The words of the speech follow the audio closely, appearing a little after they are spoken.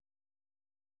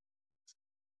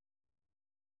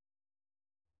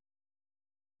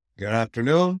Good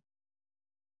afternoon.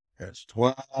 It's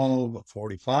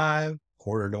 12:45,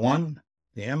 quarter to 1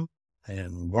 p.m.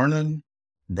 in Vernon,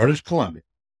 British Columbia.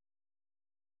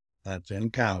 That's in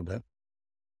Canada.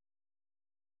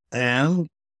 And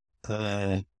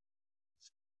uh,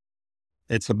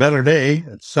 it's a better day.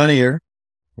 It's sunnier,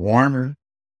 warmer.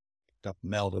 Stuff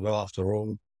melted off the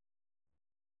road.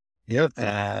 Yep.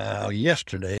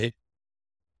 Yesterday,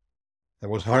 there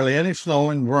was hardly any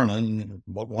snow in Vernon.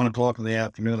 About 1 o'clock in the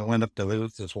afternoon, I went up to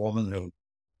visit this woman who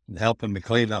helping me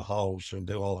clean the house and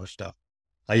do all this stuff.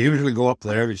 I usually go up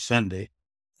there every Sunday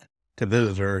to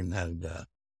visit her and have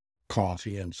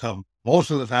coffee and some. Most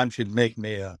of the time, she'd make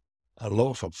me a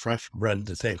loaf of fresh bread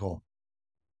to take home.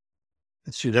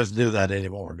 She doesn't do that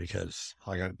anymore because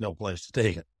I got no place to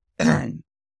take it. The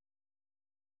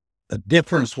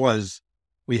difference was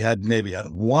we had maybe a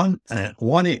 1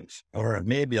 inch or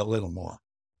maybe a little more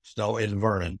snow in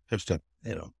Vernon, just up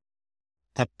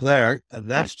there. And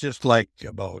that's just like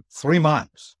about 3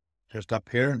 miles, just up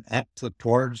here and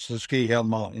towards the Ski Hill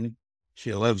Mountain.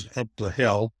 She lives up the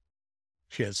hill.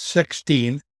 She has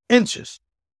 16 inches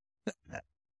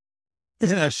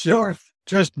in a short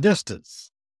just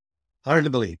distance. Hard to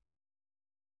believe.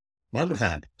 What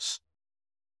happens?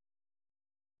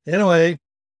 Anyway,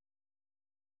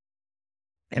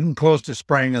 getting close to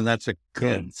spring, and that's a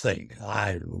good thing.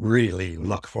 I really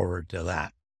look forward to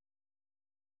that.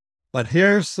 But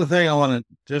here's the thing I want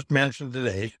to just mention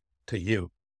today to you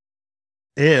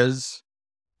is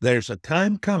there's a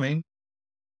time coming.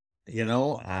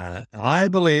 I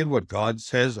believe what God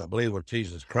says. I believe what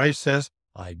Jesus Christ says.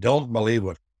 I don't believe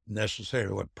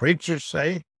necessarily what preachers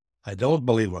say. I don't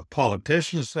believe what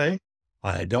politicians say.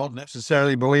 I don't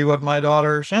necessarily believe what my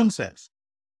daughter or son says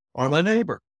or my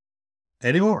neighbor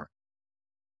anymore,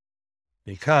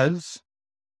 because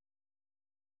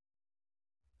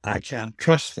I can't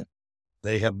trust them.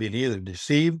 They have been either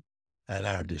deceived and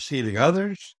are deceiving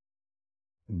others,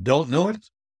 don't know it,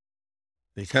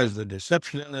 because the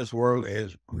deception in this world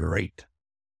is great.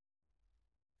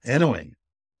 Anyway,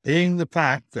 being the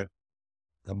fact that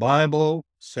the Bible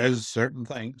says certain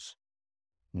things,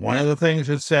 one of the things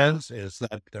it says is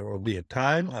that there will be a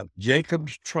time of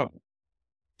Jacob's trouble.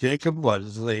 Jacob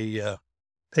was the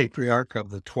patriarch of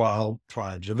the 12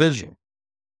 tribes of Israel.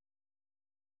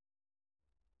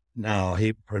 Now,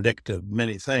 he predicted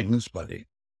many things, but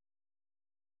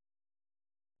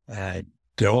I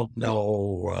don't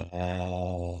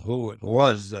know who it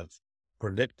was that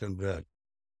predicted the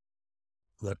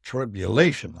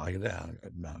tribulation like that.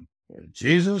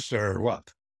 Jesus or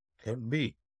what? Could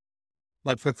be.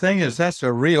 But the thing is, that's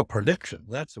a real prediction.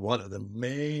 That's one of the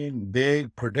main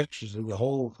big predictions of the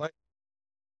whole thing.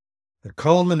 The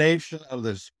culmination of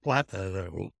this planet,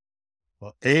 the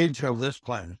age of this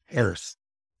planet, Earth,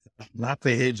 not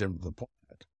the age of the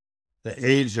planet, the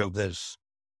age of this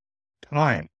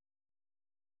time.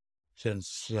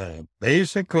 Since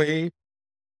basically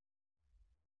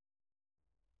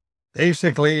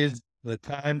the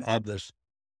time of this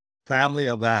family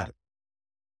of Adam,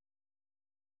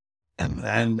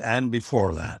 and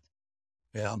before that,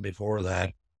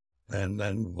 and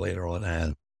then later on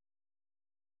Adam.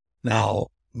 Now,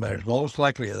 there's most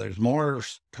likely there's more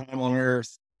time on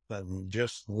Earth than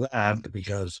just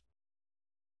that,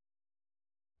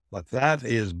 but that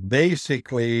is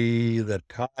basically the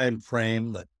time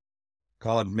frame that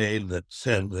God made that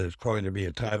said there's going to be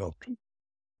a time of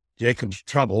Jacob's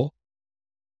trouble.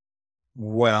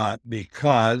 Well,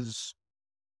 because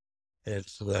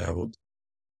it's the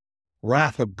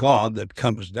wrath of God that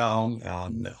comes down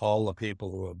on all the people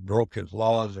who have broken his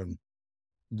laws and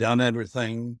done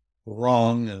everything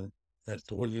wrong and that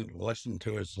wouldn't listen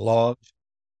to his laws.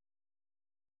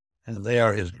 And they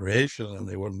are his creation and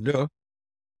they wouldn't do it.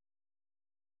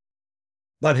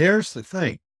 But here's the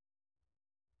thing.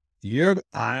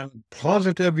 I'm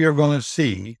positive you're going to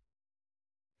see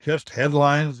just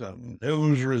headlines and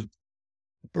news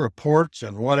reports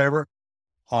and whatever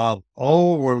of,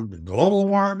 we're global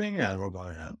warming and we're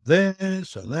going to have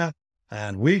this and that,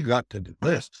 and we've got to do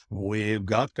this. We've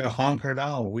got to hunker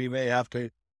down. We may have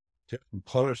to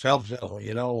put ourselves,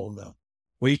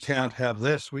 we can't have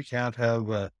this. We can't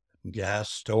have gas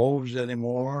stoves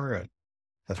anymore. And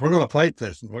if we're going to fight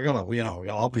this, we're going to,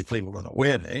 obviously we're going to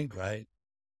win, right?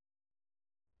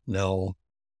 No.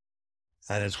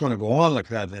 And it's going to go on like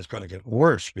that, and it's going to get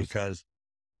worse because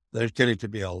there's getting to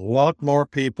be a lot more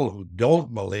people who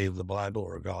don't believe the Bible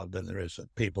or God than there is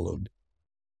people who do.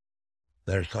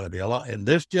 There's going to be a lot in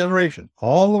this generation,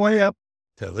 all the way up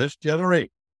to this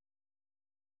generation.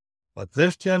 But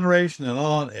this generation and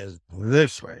on is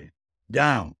this way,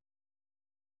 down.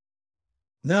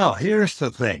 Now, here's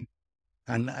the thing.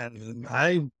 And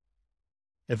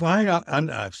if I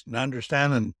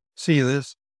understand and see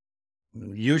this,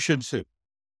 you should sue.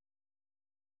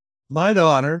 My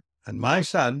daughter and my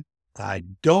son, I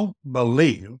don't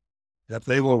believe that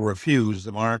they will refuse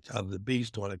the mark of the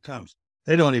beast when it comes.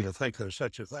 They don't even think there's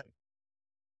such a thing.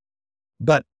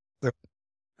 But the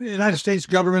United States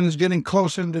government is getting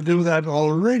closer to do that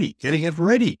already, getting it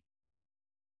ready.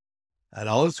 And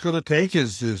all it's going to take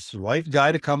is this white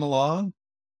guy to come along.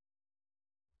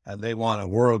 And they want a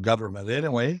world government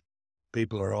anyway.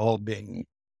 People are all being,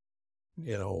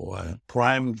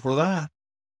 primed for that.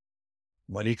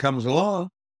 When he comes along,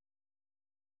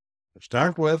 to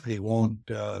start with, he won't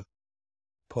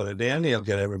put it in. He'll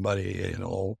get everybody,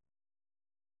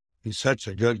 he's such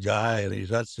a good guy and he's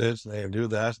that's this, and they do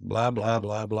that, blah, blah,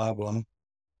 blah, blah, blah.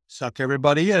 Suck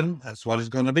everybody in. That's what it's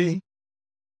going to be.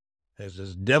 It's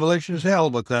as devilish as hell,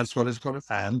 but that's what it's going to be.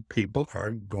 And people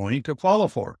are going to follow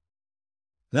for it.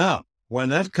 Now, when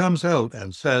that comes out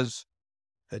and says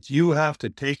that you have to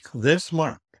take this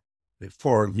mark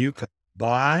before you can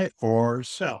buy or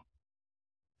sell,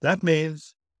 that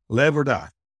means live or die.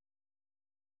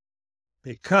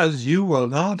 Because you will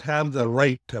not have the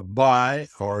right to buy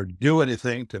or do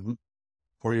anything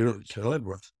for you to live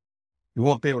with. You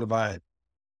won't be able to buy a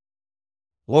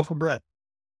loaf of bread.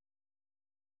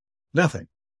 Nothing.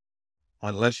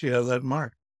 Unless you have that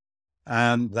mark.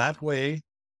 And that way,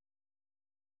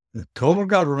 the total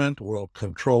government will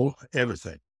control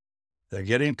everything. They're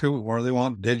getting to where they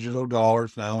want digital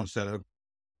dollars now instead of,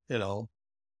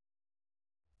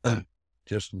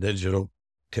 just digital.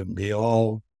 Can be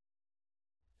all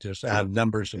just add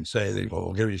numbers and say they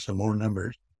will give you some more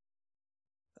numbers.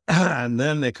 And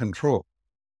then they control.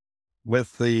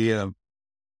 With the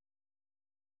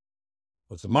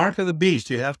mark of the beast,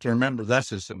 you have to remember that's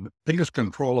the biggest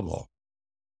control of all.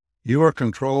 You are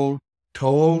controlled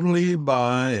totally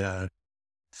by a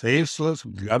faceless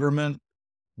government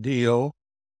deal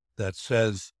that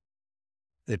says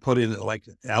they put in like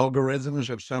algorithms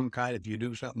of some kind. If you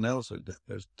do something else,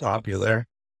 it'll stop you there.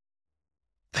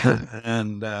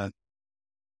 And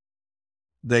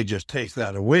they just take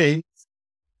that away.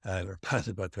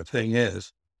 But the thing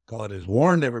is, God has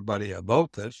warned everybody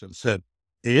about this and said,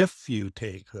 if you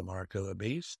take the mark of the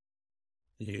beast,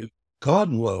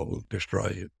 God will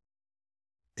destroy you.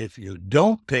 If you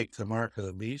don't take the mark of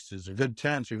the beast, there's a good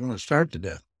chance you're going to starve to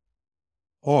death.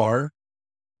 Or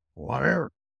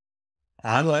whatever.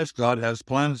 Unless God has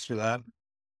plans for that.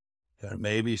 There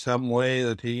may be some way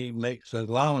that he makes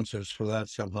allowances for that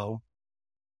somehow.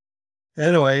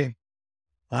 Anyway,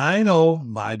 I know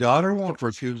my daughter won't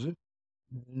refuse it.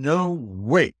 No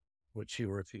way would she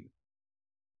refuse.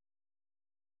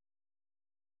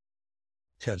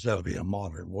 Because that would be a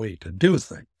modern way to do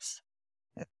things.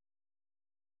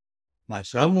 My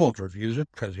son won't refuse it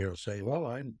because he'll say, well,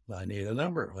 I need a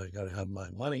number. I got to have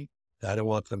my money. I don't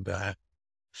want them to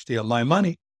steal my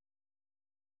money.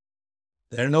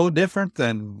 They're no different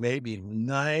than maybe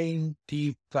 95%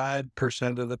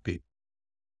 of the people.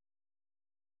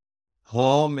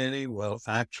 How many will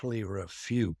actually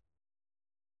refuse?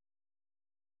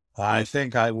 I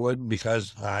think I would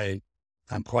because I'm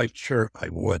quite sure I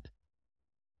would.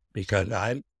 Because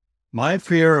my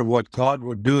fear of what God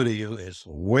would do to you is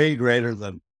way greater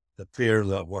than the fear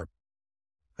of what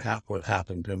would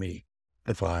happen to me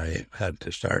if I had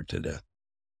to starve to death.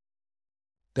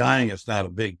 Dying is not a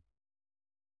big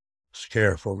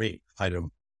scare for me.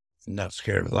 I'm not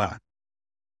scared of that.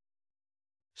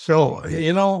 So,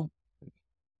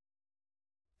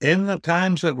 in the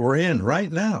times that we're in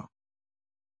right now,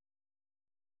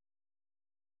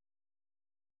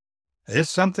 it's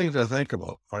something to think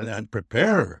about and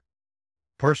prepare.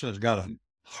 Person has got to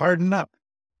harden up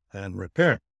and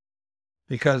repair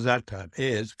because that time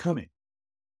is coming.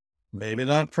 Maybe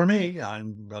not for me.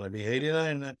 I'm going to be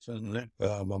 89. That's in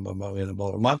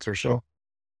about a month or so.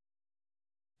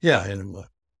 Yeah,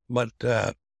 but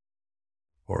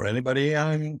for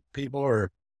anybody, people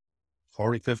are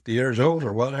 40, 50 years old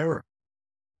or whatever,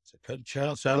 it's a good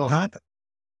chance that'll happen.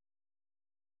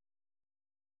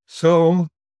 So,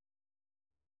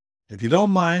 if you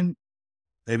don't mind,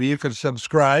 maybe you could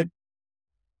subscribe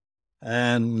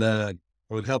and it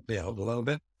would help me out a little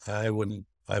bit. I would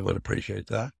appreciate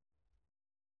that.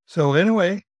 So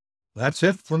anyway, that's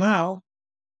it for now.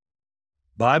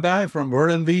 Bye-bye from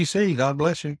Vernon, BC. God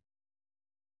bless you.